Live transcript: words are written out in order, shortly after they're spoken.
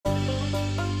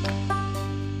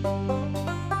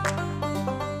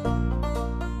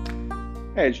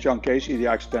Hey, it's John Casey, the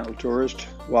Accidental Tourist.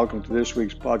 Welcome to this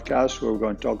week's podcast where we're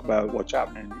going to talk about what's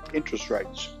happening in interest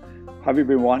rates. Have you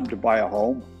been wanting to buy a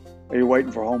home? Are you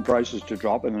waiting for home prices to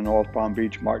drop in the North Palm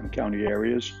Beach, Martin County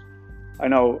areas? I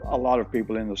know a lot of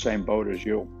people in the same boat as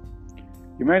you.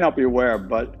 You may not be aware,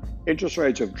 but interest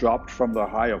rates have dropped from the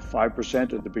high of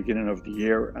 5% at the beginning of the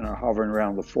year and are hovering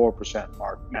around the 4%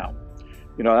 mark now.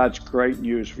 That's great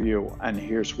news for you, and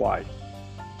here's why.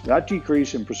 That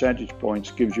decrease in percentage points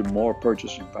gives you more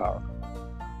purchasing power.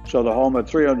 So the home at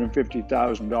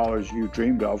 $350,000 you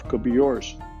dreamed of could be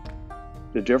yours.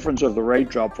 The difference of the rate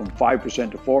drop from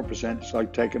 5% to 4% is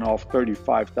like taking off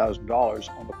 $35,000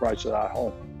 on the price of that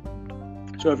home.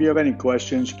 So if you have any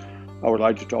questions, I would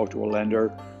like to talk to a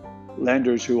lender.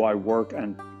 Lenders who I work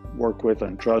with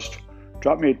and trust,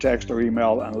 drop me a text or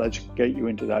email and let's get you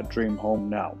into that dream home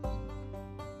now.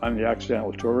 I'm the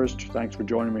Accidental Tourist. Thanks for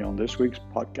joining me on this week's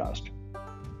podcast.